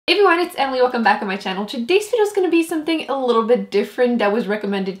Hey everyone, it's Emily. Welcome back on my channel. Today's video is going to be something a little bit different that was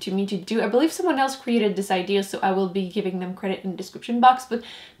recommended to me to do. I believe someone else created this idea, so I will be giving them credit in the description box. But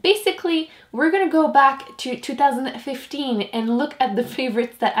basically, we're going to go back to 2015 and look at the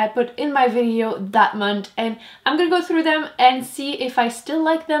favorites that I put in my video that month. And I'm going to go through them and see if I still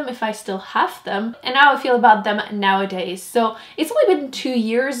like them, if I still have them, and how I feel about them nowadays. So it's only been 2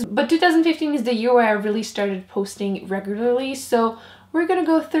 years, but 2015 is the year where I really started posting regularly. So we're gonna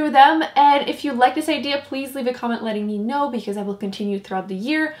go through them, and if you like this idea, please leave a comment letting me know because I will continue throughout the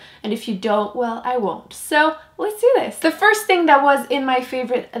year, and if you don't, well, I won't. So let's do this. The first thing that was in my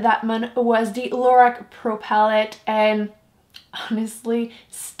favorite that month was the Lorac Pro palette, and honestly,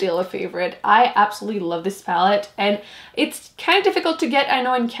 still a favorite. I absolutely love this palette, and it's kind of difficult to get. I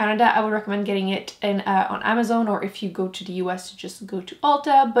know in Canada I would recommend getting it in on Amazon, or if you go to the US, just go to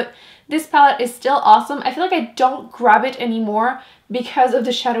Ulta, but this palette is still awesome. I feel like I don't grab it anymore because of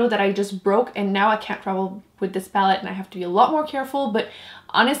the shadow that I just broke, and now I can't travel with this palette and I have to be a lot more careful. But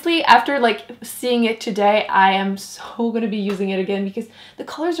honestly, after like seeing it today, I am so gonna be using it again because the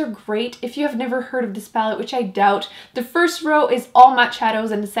colors are great. If you have never heard of this palette, which I doubt, the first row is all matte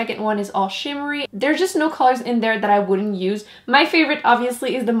shadows and the second one is all shimmery. There's just no colors in there that I wouldn't use. My favorite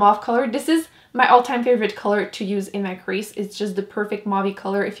obviously is the mauve color. This is my all-time favorite color to use in my crease. It's just the perfect mauve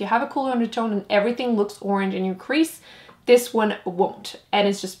color. If you have a cooler undertone and everything looks orange in your crease, this one won't, and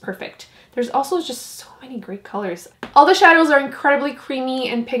it's just perfect. There's also just so many great colors. All the shadows are incredibly creamy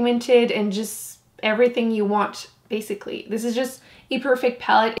and pigmented and just everything you want, basically. This is just a perfect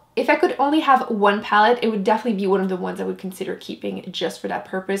palette. If I could only have one palette, it would definitely be one of the ones I would consider keeping just for that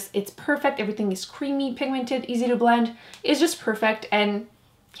purpose. It's perfect. Everything is creamy, pigmented, easy to blend. It's just perfect, and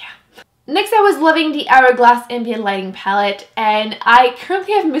yeah. Next, I was loving the Hourglass Ambient Lighting palette, and I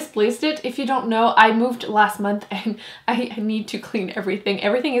currently have misplaced it. If you don't know, I moved last month and I need to clean everything.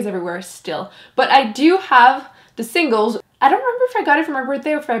 Everything is everywhere still. But I do have the singles. I don't remember if I got it for my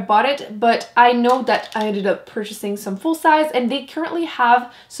birthday or if I bought it, but I know that I ended up purchasing some full size, and they currently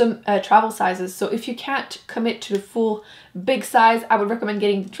have some travel sizes. So if you can't commit to the full big size, I would recommend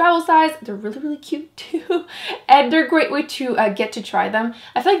getting the travel size. They're really, really cute too. And they're a great way to get to try them.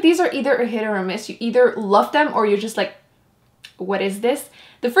 I feel like these are either a hit or a miss. You either love them or you're just like, what is this?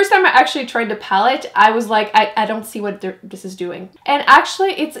 The first time I actually tried the palette, I was like, I don't see what this is doing. And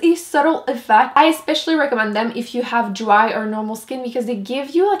actually, it's a subtle effect. I especially recommend them if you have dry or normal skin because they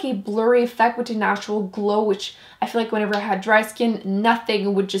give you like a blurry effect with a natural glow, which I feel like whenever I had dry skin,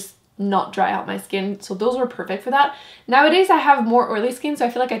 nothing would just not dry out my skin, so those were perfect for that. Nowadays I have more oily skin, so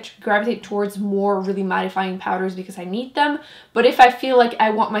I feel like I gravitate towards more really mattifying powders because I need them, but if I feel like I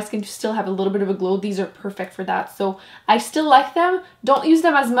want my skin to still have a little bit of a glow, these are perfect for that. So I still like them, don't use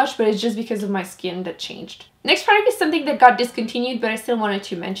them as much, but it's just because of my skin that changed. Next product is something that got discontinued, but I still wanted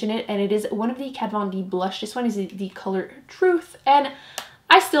to mention it, and it is one of the Kat Von D blush. This one is the color Truth, and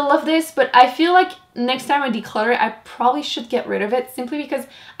I still love this, but I feel like next time I declutter, I probably should get rid of it simply because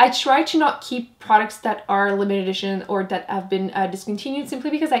I try to not keep products that are limited edition or that have been discontinued simply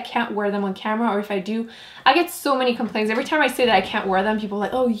because I can't wear them on camera, or if I do, I get so many complaints. Every time I say that I can't wear them, people are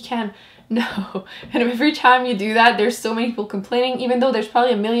like, oh, you can. No. And every time you do that, there's so many people complaining, even though there's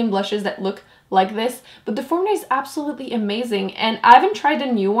probably a million blushes that look like this, but the formula is absolutely amazing. And I haven't tried the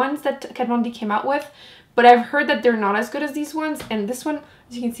new ones that Kat Von D came out with, but I've heard that they're not as good as these ones, and this one,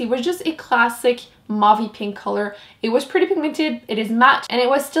 as you can see, was just a classic mauve pink color. It was pretty pigmented, it is matte, and it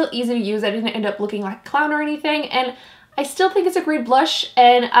was still easy to use. I didn't end up looking like a clown or anything, and I still think it's a great blush,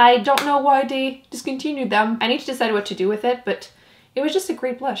 and I don't know why they discontinued them. I need to decide what to do with it, but it was just a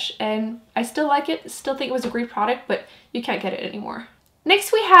great blush, and I still like it, still think it was a great product, but you can't get it anymore.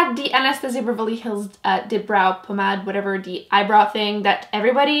 Next, we had the Anastasia Beverly Hills Dip Brow Pomade, whatever, the eyebrow thing that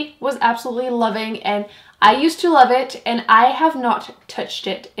everybody was absolutely loving, and I used to love it, and I have not touched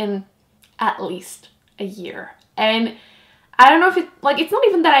it in at least a year. And I don't know if it, like, it's not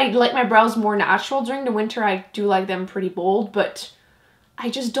even that I like my brows more natural. During the winter, I do like them pretty bold, but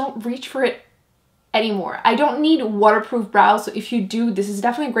I just don't reach for it anymore. I don't need waterproof brows, so if you do, this is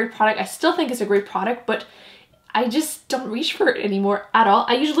definitely a great product. I still think it's a great product, but I just don't reach for it anymore at all.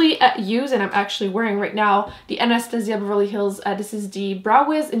 I usually use, and I'm actually wearing right now, the Anastasia Beverly Hills. This is the Brow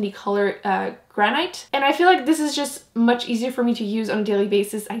Wiz in the color Granite. And I feel like this is just much easier for me to use on a daily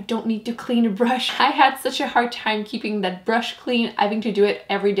basis. I don't need to clean a brush. I had such a hard time keeping that brush clean. Having to do it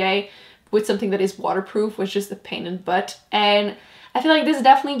every day with something that is waterproof was just a pain in the butt. And I feel like this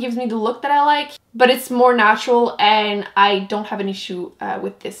definitely gives me the look that I like, but it's more natural, and I don't have an issue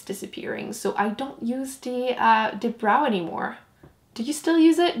with this disappearing. So I don't use the dip brow anymore. Do you still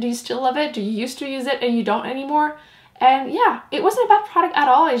use it? Do you still love it? Do you used to use it and you don't anymore? And yeah, it wasn't a bad product at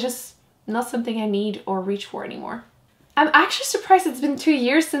all. It's just not something I need or reach for anymore. I'm actually surprised it's been 2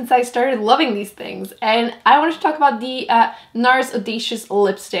 years since I started loving these things. And I wanted to talk about the NARS Audacious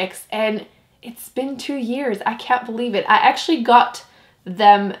lipsticks. And it's been 2 years. I can't believe it. I actually got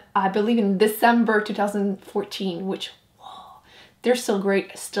them, I believe, in December 2014, which, whoa, they're still great.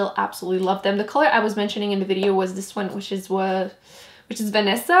 I still absolutely love them. The color I was mentioning in the video was this one, which is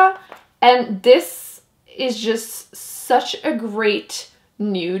Vanessa. And this is just such a great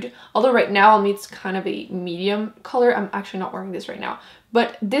nude, although right now on me it's kind of a medium color. I'm actually not wearing this right now,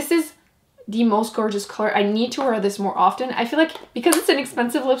 but this is the most gorgeous color. I need to wear this more often. I feel like because it's an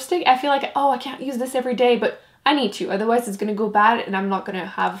expensive lipstick, I feel like, oh, I can't use this every day, but I need to, otherwise it's gonna go bad and I'm not gonna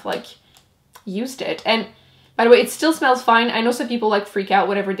have like used it. And by the way, it still smells fine. I know some people like freak out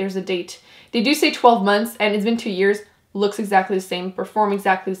whenever there's a date. They do say 12 months and it's been 2 years. Looks exactly the same, perform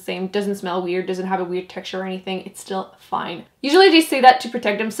exactly the same, doesn't smell weird, doesn't have a weird texture or anything. It's still fine. Usually they say that to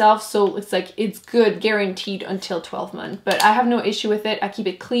protect themselves, so it's like it's good guaranteed until 12 months, but I have no issue with it. I keep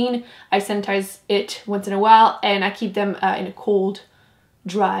it clean, I sanitize it once in a while, and I keep them in a cold,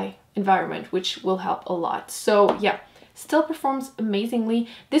 dry environment, which will help a lot. So yeah, still performs amazingly.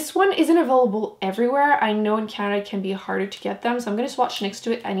 This one isn't available everywhere. I know in Canada it can be harder to get them, so I'm going to swatch next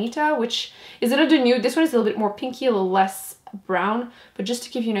to it Anita, which is another nude. This one is a little bit more pinky, a little less brown, but just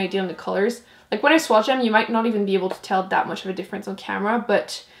to give you an idea on the colors, like when I swatch them, you might not even be able to tell that much of a difference on camera,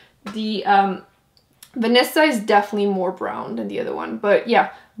 but the Vanessa is definitely more brown than the other one. But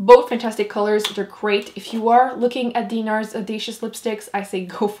yeah, both fantastic colors. They're great. If you are looking at the NARS Audacious lipsticks, I say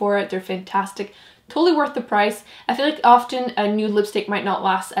go for it. They're fantastic. Totally worth the price. I feel like often a nude lipstick might not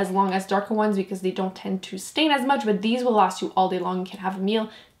last as long as darker ones because they don't tend to stain as much, but these will last you all day long. You can have a meal,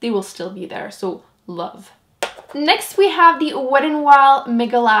 they will still be there, so love. Next we have the Wet n Wild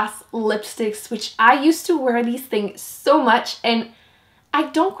Mega Lash lipsticks, which I used to wear these things so much and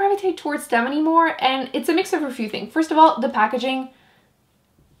I don't gravitate towards them anymore, and it's a mix of a few things. First of all, the packaging.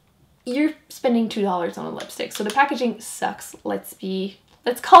 You're spending $2 on a lipstick, so the packaging sucks.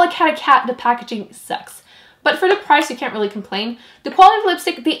 Let's call a cat a cat, the packaging sucks. But for the price, you can't really complain. The quality of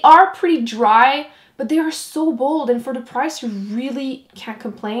lipstick, they are pretty dry, but they are so bold, and for the price, you really can't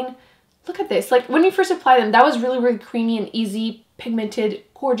complain. Look at this. Like, when you first apply them, that was really, really creamy and easy, pigmented,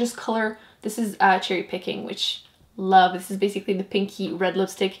 gorgeous color. This is Cherry Picking, which love. This is basically the pinky red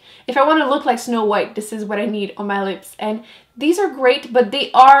lipstick. If I want to look like Snow White, this is what I need on my lips. And these are great, but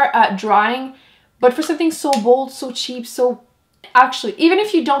they are drying. But for something so bold, so cheap, so... Actually, even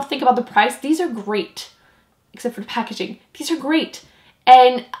if you don't think about the price, these are great. Except for the packaging. These are great.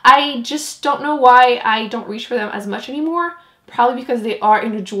 And I just don't know why I don't reach for them as much anymore. Probably because they are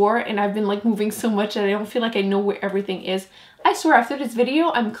in a drawer and I've been like moving so much that I don't feel like I know where everything is. I swear after this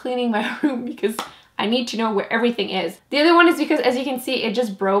video, I'm cleaning my room because I need to know where everything is. The other one is because, as you can see, it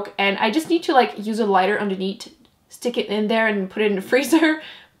just broke and I just need to like use a lighter underneath, stick it in there and put it in the freezer.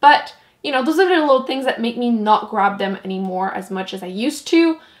 But you know, those are the little things that make me not grab them anymore as much as I used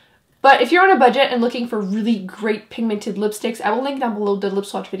to. But if you're on a budget and looking for really great pigmented lipsticks, I will link down below the lip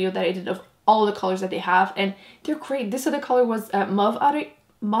swatch video that I did of all of the colors that they have, and they're great. This other color was Mauve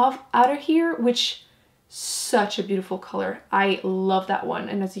Outer Here, which such a beautiful color. I love that one,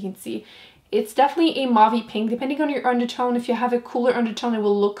 and as you can see, it's definitely a mauvey pink. Depending on your undertone, if you have a cooler undertone, it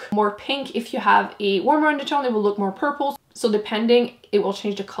will look more pink. If you have a warmer undertone, it will look more purple. So depending, it will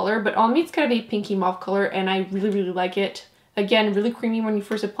change the color. But on me, it's kind of a pinky mauve color, and I really, really like it. Again, really creamy when you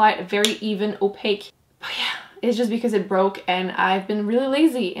first apply it, very even, opaque. But yeah, it's just because it broke, and I've been really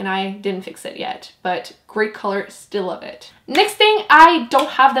lazy, and I didn't fix it yet. But great color, still love it. Next thing, I don't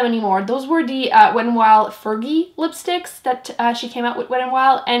have them anymore. Those were the Wet n Wild Fergie lipsticks that she came out with Wet n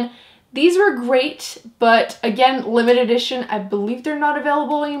Wild, and these were great, but again, limited edition. I believe they're not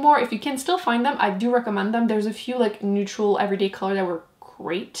available anymore. If you can still find them, I do recommend them. There's a few like neutral everyday color that were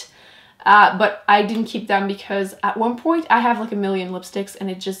great, but I didn't keep them because at one point I have like a million lipsticks and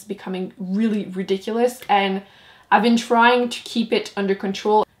it's just becoming really ridiculous, and I've been trying to keep it under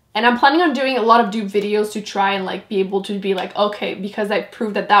control. And I'm planning on doing a lot of dupe videos to try and like be able to be like, okay, because I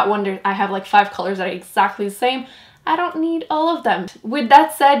proved that that one, I have like 5 colors that are exactly the same. I don't need all of them. With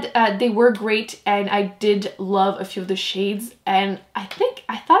that said, they were great and I did love a few of the shades, and I thought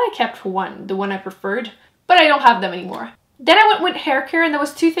I kept one, the one I preferred, but I don't have them anymore. Then I went with hair care, and there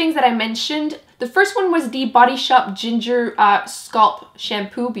was 2 things that I mentioned. The first one was the Body Shop Ginger Scalp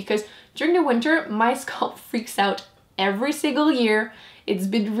Shampoo, because during the winter, my scalp freaks out every single year. It's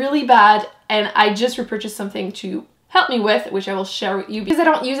been really bad, and I just repurchased something to help me with, which I will share with you because I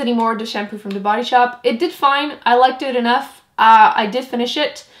don't use anymore the shampoo from the Body Shop. It did fine. I liked it enough. I did finish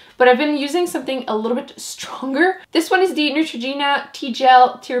it, but I've been using something a little bit stronger. This one is the Neutrogena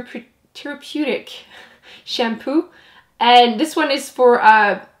T-Gel Therapeutic Shampoo, and this one is for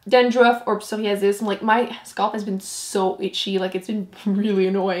dandruff or psoriasis. Like, my scalp has been so itchy, like it's been really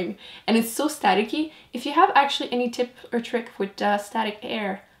annoying, and it's so staticky. If you have actually any tip or trick with static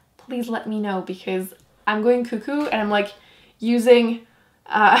air, please let me know, because I'm going cuckoo and I'm like using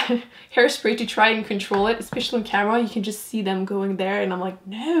hairspray to try and control it, especially on camera. You can just see them going there and I'm like,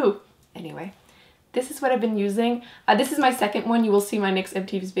 no. Anyway, this is what I've been using. This is my second one. You will see my next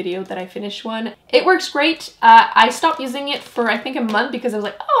empties video that I finished one. It works great. I stopped using it for I think a month because I was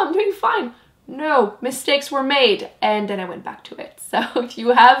like, oh, I'm doing fine. No, mistakes were made, and then I went back to it. So if you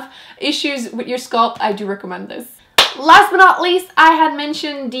have issues with your scalp, I do recommend this. Last but not least, I had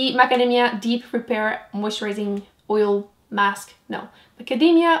mentioned the Macadamia Deep Repair Moisturizing Oil Mask. No,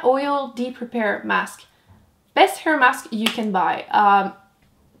 Macadamia Oil Deep Repair Mask. Best hair mask you can buy.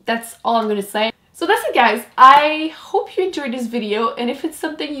 That's all I'm gonna say. So that's it, guys. I hope you enjoyed this video, and if it's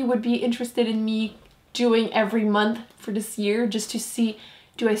something you would be interested in me doing every month for this year, just to see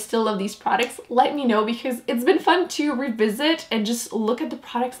do I still love these products, let me know, because it's been fun to revisit and just look at the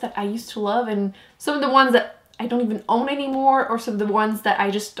products that I used to love, and some of the ones that I don't even own anymore, or some of the ones that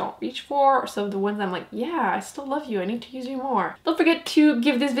I just don't reach for, or some of the ones I'm like, yeah, I still love you, I need to use you more. Don't forget to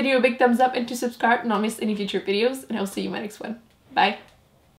give this video a big thumbs up and to subscribe to not miss any future videos, and I'll see you in my next one. Bye!